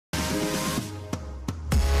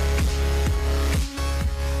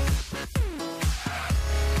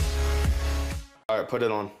Alright, put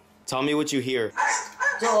it on. Tell me what you hear.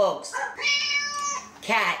 Dogs.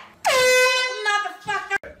 Cat.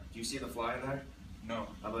 Motherfucker. Do you see the fly in there? No.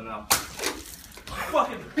 How about now?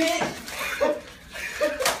 Fucking bitch.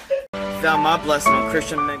 Found my blessing on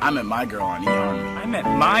Christian nigga. I met my girl on E-Army. I met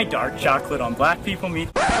my dark chocolate on Black People Meet.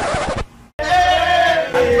 Happy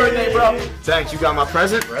birthday, bro. Thanks, you got my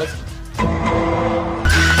present?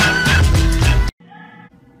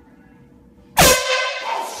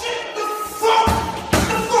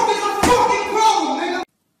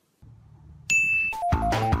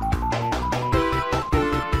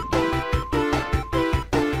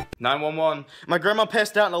 "911. My grandma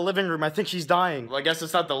passed out in the living room. I think she's dying." Well, I guess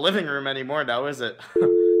it's not the living room anymore now, is it?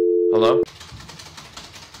 Hello?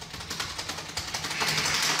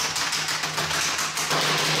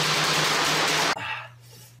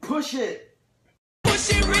 Push it.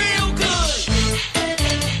 Push it real good.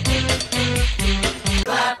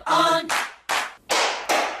 Clap on.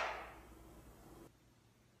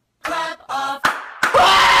 Clap off.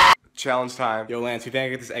 Challenge time. Yo, Lance, you think I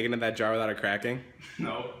get this egg into that jar without it cracking?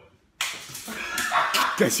 No.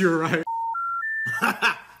 Guess you were right.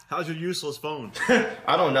 How's your useless phone?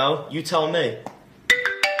 I don't know. You tell me.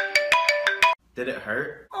 Did it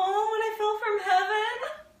hurt? Oh, when I fell from heaven?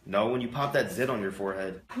 No, when you popped that zit on your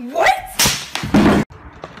forehead. What?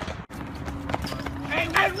 Hey,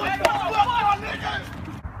 what the fuck, nigga?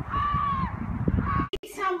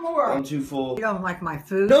 Eat some more. I'm too full. You don't like my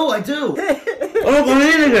food? No, I do. Oh, I'm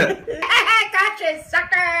eating it. Gotcha,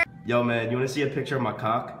 sucker. Yo, man, you want to see a picture of my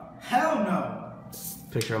cock? Hell no.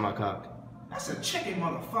 Picture of my cock. That's a chicken,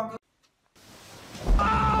 motherfucker.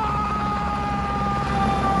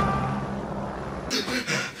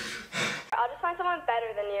 I'll just find someone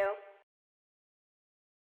better than you.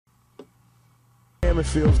 Damn, it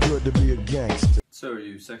feels good to be a gangster. So, are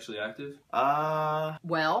you sexually active?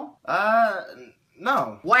 Well?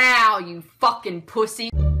 No. Wow, you fucking pussy.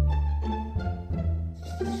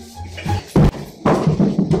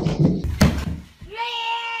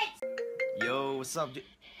 Yo, what's up, dude?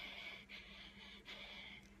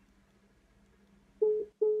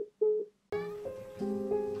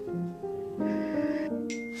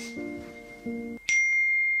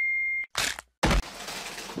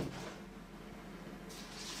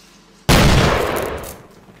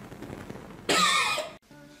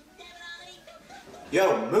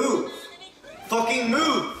 Yo, move! Fucking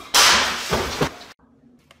move!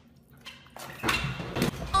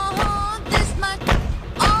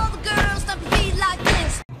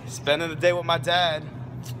 Spending the day with my dad.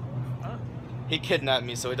 He kidnapped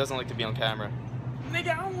me, so he doesn't like to be on camera.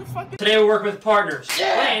 Nigga, I don't fucking. Today we work with partners.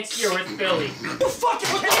 Lance, you're with Billy. You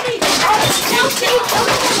fucking kidding me?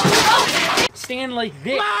 Stand like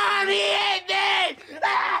this. Mommy ate me!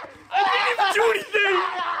 I didn't even do anything!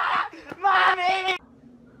 Mommy!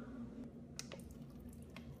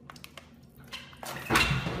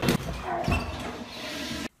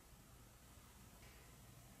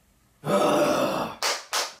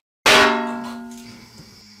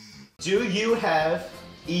 Do you have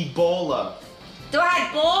Ebola? Do I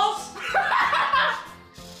have balls?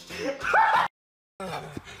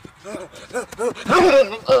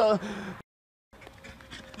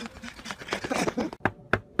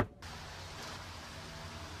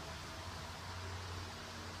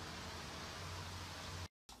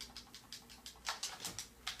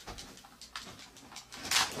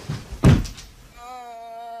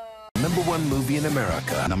 Number one movie in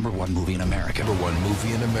America. Number one movie in America. Number one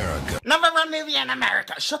movie in America. Number one movie in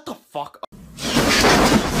America. Shut the fuck up.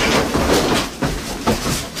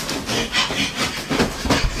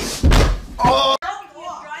 Oh!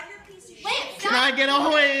 Can I get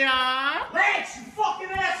away, Lance, you fucking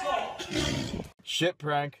asshole! Shit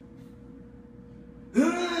prank.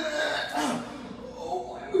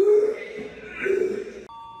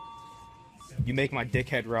 You make my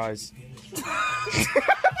dickhead rise.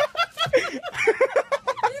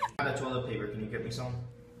 I got toilet paper. Can you get me some?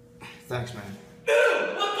 Thanks, man.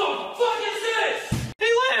 Dude, what the fuck is this?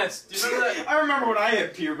 Hey, Lance, do you remember that? I remember when I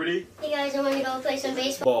hit puberty. Hey guys, I want to go play some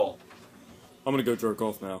baseball. Ball. I'm gonna go jerk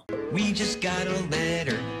off now. We just got a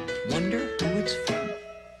letter. Wonder who it's from.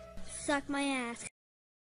 Suck my ass.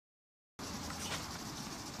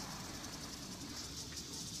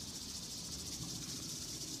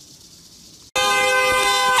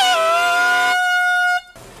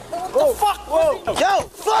 Oh, fuck! Whoa! Yo,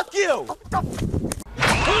 fuck you!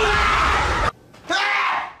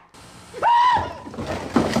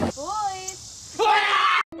 Boys!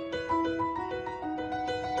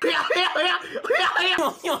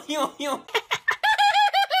 The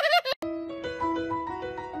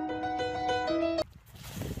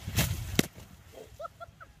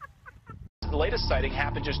latest sighting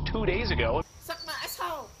happened just 2 days ago. Suck my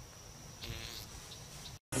asshole.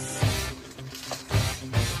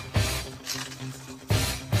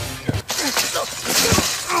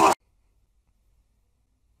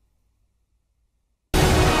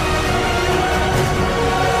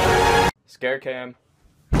 Scare cam.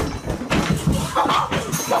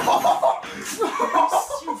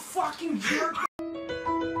 You fucking jerk.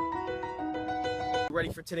 Ready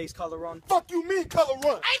for today's color run? Fuck you mean color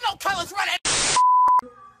run? Ain't no colors running.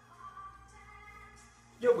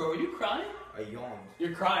 Yo, bro, are you crying? I yawned.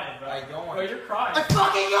 You're crying, bro. I yawned. Bro, you're crying.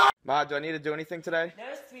 Ma, do I need to do anything today? No,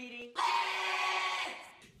 sweetie.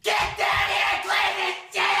 Get down here, Glenn!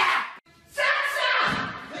 Yeah!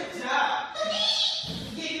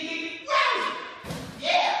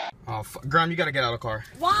 Oh, Graham, you gotta get out of the car.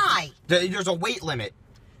 Why? There's a weight limit.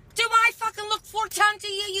 Do I fucking look 4 times to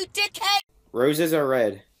you, you dickhead? Roses are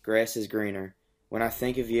red, grass is greener. When I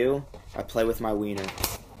think of you, I play with my wiener.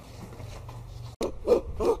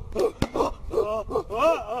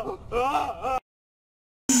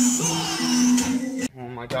 Oh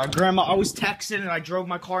my god, Grandma, I was texting and I drove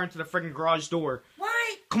my car into the friggin' garage door.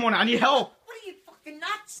 Why? Come on, I need help. What are you, fucking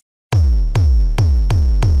nuts?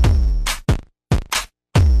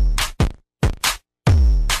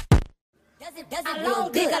 Does it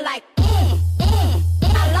long digger like a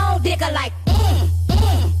long digger like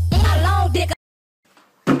a long digger.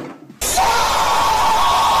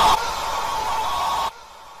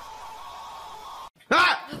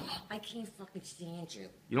 Ah! I can't fucking stand you.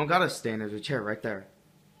 You don't gotta stand, there's a chair right there.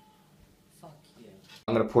 Fuck you.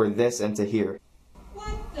 I'm gonna pour this into here.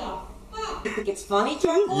 What the fuck? You think it's funny,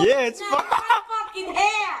 Chuckle? Yeah, it's fun. Fucking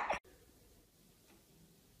hair!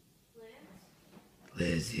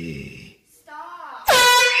 Lizzie. Stop.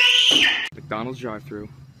 McDonald's drive-thru.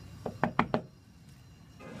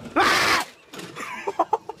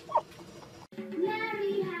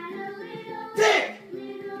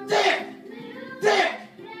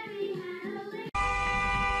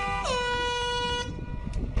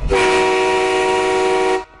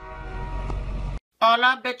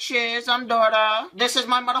 Hola bitches, I'm Dora. This is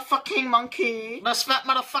my motherfucking monkey. This fat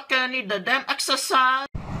motherfucker need the damn exercise.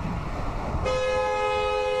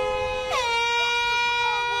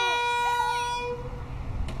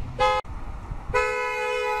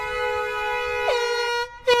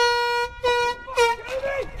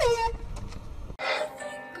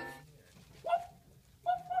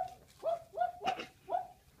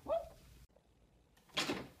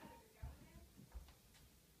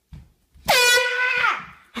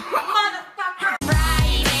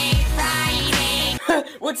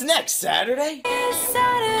 What's next, Saturday?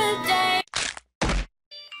 Saturday.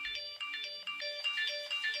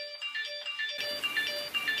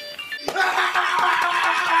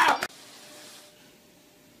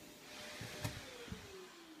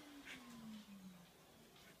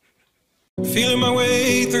 Feeling my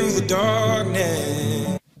way through the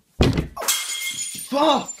darkness.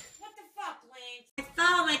 Fuck! What the fuck, Lance? I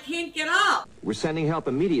fell and I can't get up. We're sending help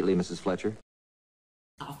immediately, Mrs. Fletcher.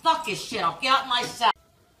 Oh, fuck this shit. I'll get out myself.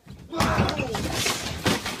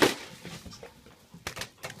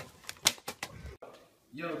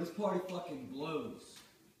 Yo, this party fucking blows.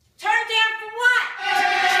 Turn down for what?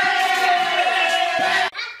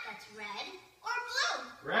 That's red or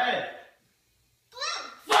blue. Red!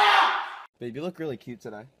 Blue. Babe, you look really cute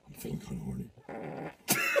today. I'm feeling kind of horny.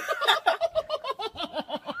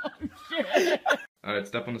 Alright,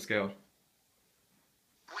 step on the scale.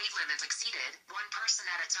 Weight limit exceeded. 1 person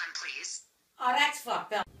at a time, please. Oh, that's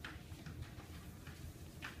fucked up.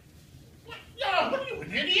 Yo, what are you,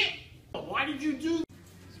 an idiot? Why did you do?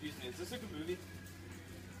 Excuse me, is this like a movie?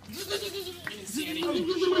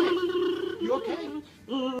 You okay?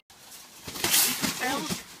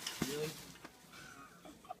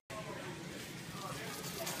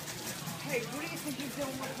 Hey, what do you think you're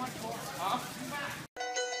doing with my car? Huh?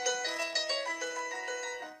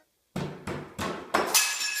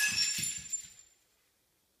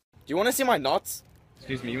 Do you want to see my nuts?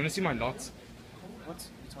 Excuse me, you want to see my nuts? What are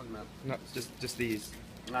you talking about? No, just these.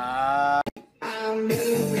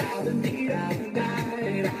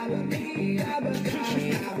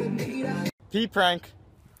 Pee prank.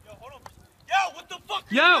 Yo, what the fuck?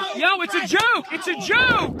 Yo, it's a joke! It's a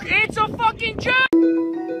joke! It's a fucking joke!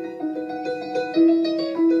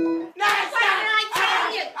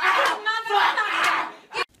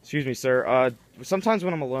 Excuse me, sir. Sometimes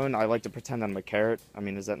when I'm alone, I like to pretend I'm a carrot. I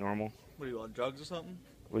mean, is that normal? What are you on drugs or something?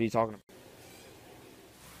 What are you talking about?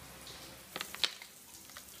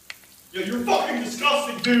 Yo, you're fucking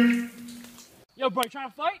disgusting, dude! Yo, bro, you trying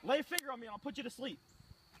to fight? Lay a finger on me and I'll put you to sleep.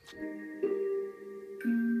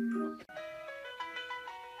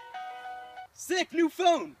 Sick, new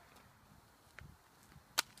phone!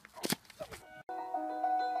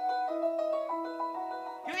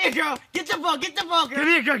 Come here, girl! Get the ball, girl! Come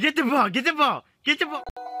here, girl, get the ball, get the ball, get the ball!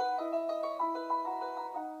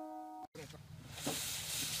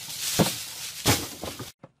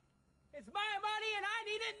 It's my money and I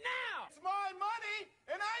need it now! It's my money,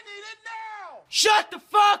 and I need it now! Shut the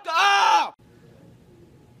fuck up!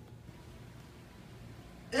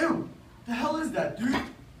 Ew! The hell is that, dude?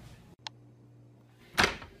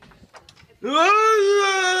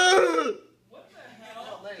 I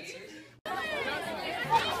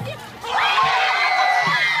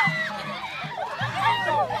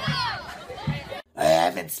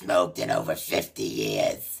haven't smoked in over 50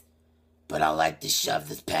 years, but I like to shove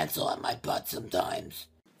this pencil in my butt sometimes.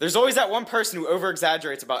 There's always that one person who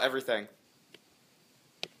over-exaggerates about everything.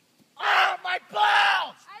 Oh, my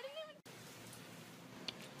balls!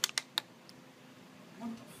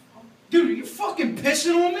 Dude, are you fucking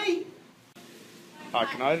pissing on me?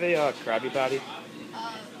 Can I have a Krabby Patty?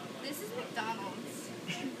 This is McDonald's.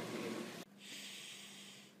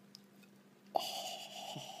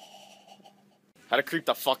 How to creep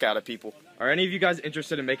the fuck out of people. Are any of you guys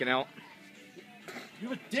interested in making out?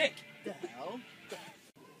 You're a dick! What the hell?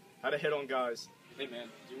 How to hit on guys. Hey man,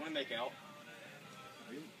 do you want to make out?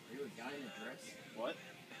 Are you a guy in a dress? What?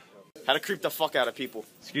 How to creep the fuck out of people.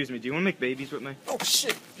 Excuse me, do you want to make babies with me? Oh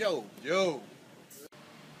shit! Yo!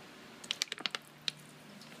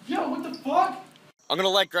 Yo, what the fuck? I'm gonna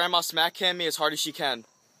let Grandma smack cam me as hard as she can.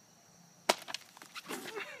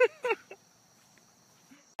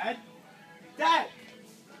 Dad? Dad!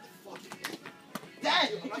 Dad!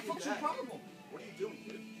 What the fuck's your problem? What are you doing,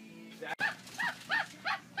 dude?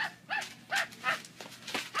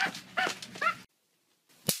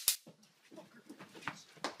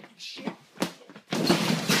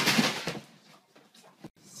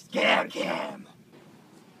 Scare cam!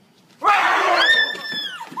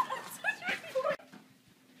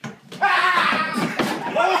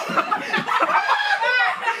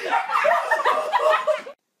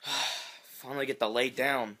 Finally get to lay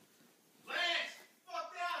down. Lance!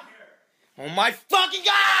 Fuck down here! Oh my fucking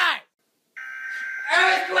god!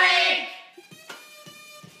 Earthquake!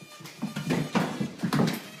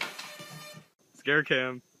 Scare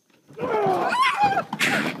cam.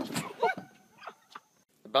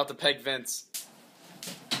 About to peg Vince.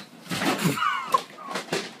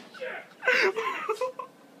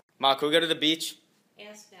 Ma, can we go to the beach?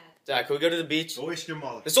 Ask that. Dad, can we go to the beach? Go waste your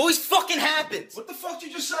mother. This always fucking happens! What the fuck did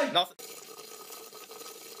you just say? Nothing.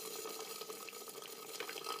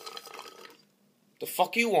 The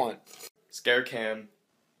fuck you want? Scare cam.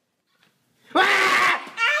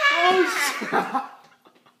 Oh,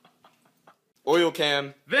 oil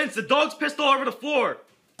cam. Vince, the dog's pissed all over the floor.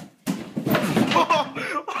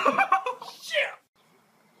 Shit.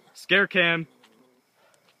 Scare cam.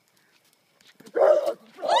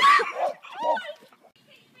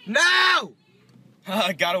 No!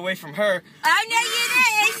 I got away from her. I know you did.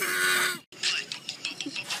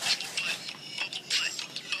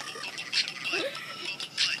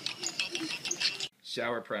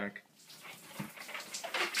 Shower prank.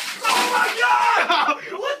 Oh my god!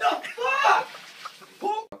 What the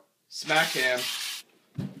fuck? Smack cam.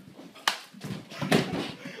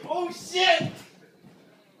 Oh shit!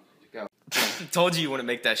 Go. Told you want to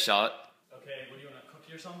make that shot. Okay, what do you want, a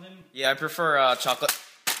cookie or something? Yeah, I prefer chocolate.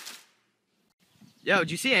 Yo,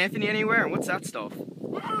 did you see Anthony anywhere? What's that stuff? I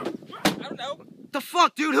don't know. The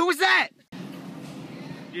fuck, dude? Who was that?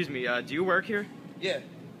 Excuse me, do you work here? Yeah. Do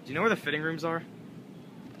you know where the fitting rooms are?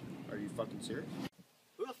 Are you fucking serious?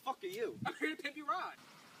 Who the fuck are you? I'm here to pimp your ride.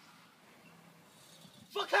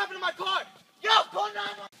 Fuck happened to my car? Yo, call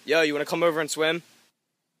 911. Yo, you want to come over and swim?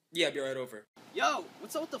 Yeah, I'll be right over. Yo,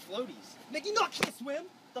 what's up with the floaties? Nick, you know I can't swim.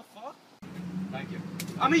 The fuck? Thank you.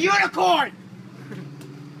 I'm a unicorn!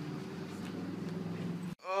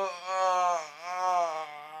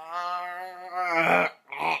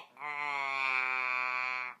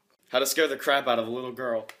 How to scare the crap out of a little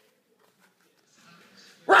girl.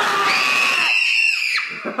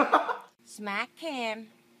 Smack him.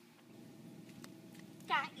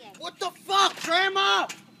 Got you. What the fuck, Grandma?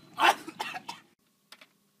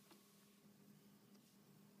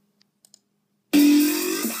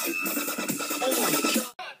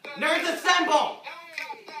 Nerds assemble!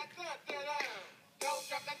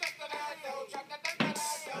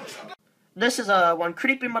 This is one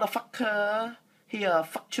creepy motherfucker. He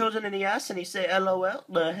fuck children in the ass and he say LOL.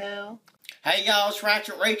 The hell? Hey y'all, it's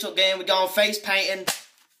Ratchet Rachel again. We going face painting.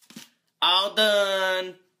 All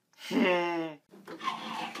done.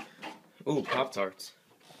 Ooh, Pop-Tarts.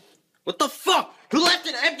 What the fuck? Who left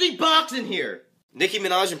an empty box in here? Nicki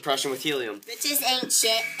Minaj impression with helium. Bitches ain't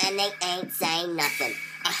shit and they ain't saying nothing.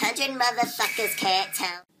 100 motherfuckers can't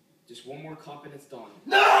tell. Just one more cup and it's done.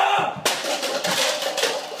 No! What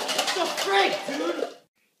the frick, dude?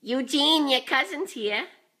 Eugene, your cousin's here.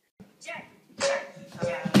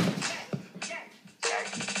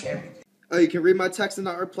 Oh, you can read my text and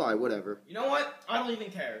not reply, whatever. You know what? I don't even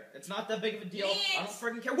care. It's not that big of a deal. I don't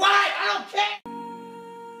freaking care. Why? I don't care!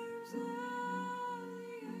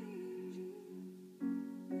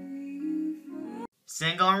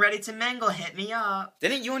 Single and ready to mingle, hit me up.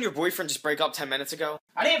 Didn't you and your boyfriend just break up 10 minutes ago?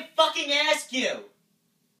 I didn't fucking ask you!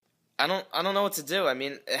 I don't know what to do. I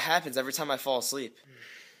mean, it happens every time I fall asleep.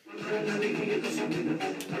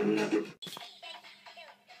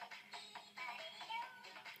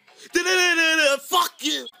 Fuck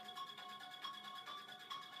you!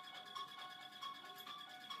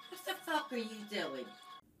 What the fuck are you doing?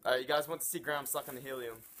 Alright, you guys want to see Graham suck on the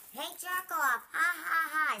helium. Hey, jerk off. Ha ha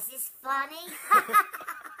ha. Is this funny?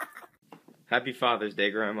 Happy Father's Day,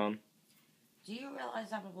 Grandma. Do you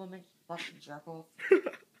realize I'm a woman? Fucking jerk off.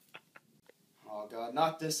 Oh god,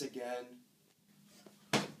 not this again.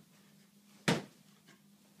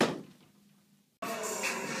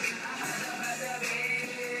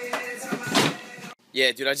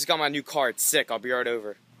 Yeah, dude, I just got my new car. It's sick. I'll be right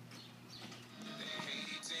over.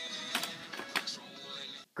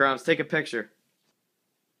 Grams, take a picture.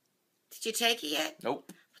 Did you take it yet? Nope.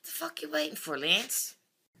 What the fuck you waiting for, Lance?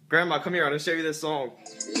 Grandma, come here. I'm gonna show you this song.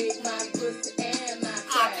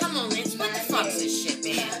 Oh, come on, Lance. What the fuck's this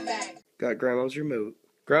shit, man? Got Grandma's remote.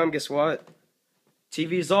 Graham, guess what?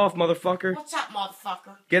 TV's off, motherfucker. What's up,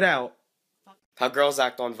 motherfucker? Get out. How girls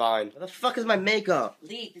act on Vine. What the fuck is my makeup?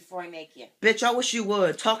 Leave before I make you. Bitch, I wish you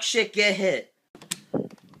would. Talk shit, get hit.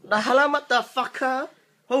 The hello, motherfucker?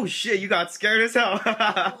 Oh shit, you got scared as hell.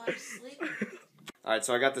 Oh, I'm sleeping. Alright,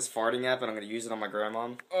 so I got this farting app and I'm gonna use it on my grandma.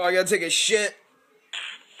 Oh, I gotta take a shit.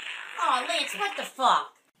 Oh, Lance, what the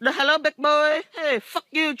fuck? The hello, big boy. Hey, fuck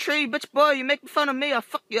you, tree, bitch boy. You making fun of me? I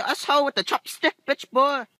fuck your asshole with the chopstick, bitch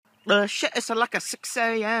boy. The shit is like a 6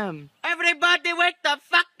 a.m. Everybody wake the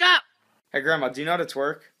fuck up! Hey grandma, do you know how to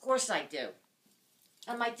twerk? Of course I do.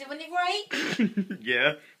 Am I doing it right?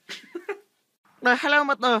 Yeah. The hello,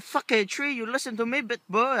 motherfucking tree. You listen to me, bitch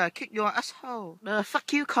boy. I kick your asshole. The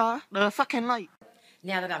fuck you, car. The fucking light.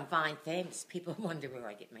 Now that I'm Vine famous, people wonder where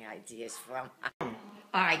I get my ideas from.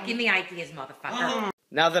 Alright, give me ideas, motherfucker.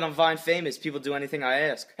 Now that I'm Vine famous, people do anything I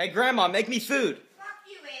ask. Hey grandma, make me food. Fuck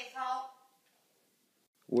you, asshole.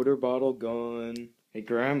 Water bottle gone. Hey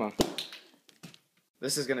grandma.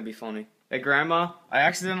 This is gonna be funny. Hey grandma, I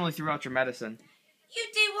accidentally threw out your medicine. You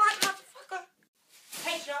did what, motherfucker?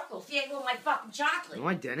 Hey, Sharkles, you ate all my fucking chocolate. No,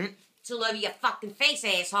 I didn't. It's all over your fucking face,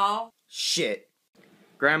 asshole. Shit.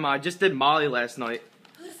 Grandma, I just did Molly last night.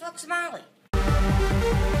 Who the fuck's Molly?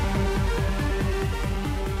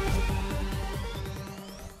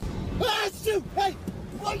 Ah, shoot! Hey!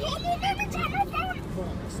 What you doing? Let me try my phone!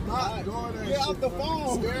 Stop doing that. Get off the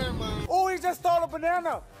phone! Scared, man. Oh, he just stole a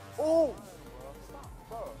banana! Oh! Bro, stop.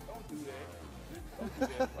 Bro, don't do that. Don't do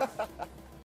that, bro.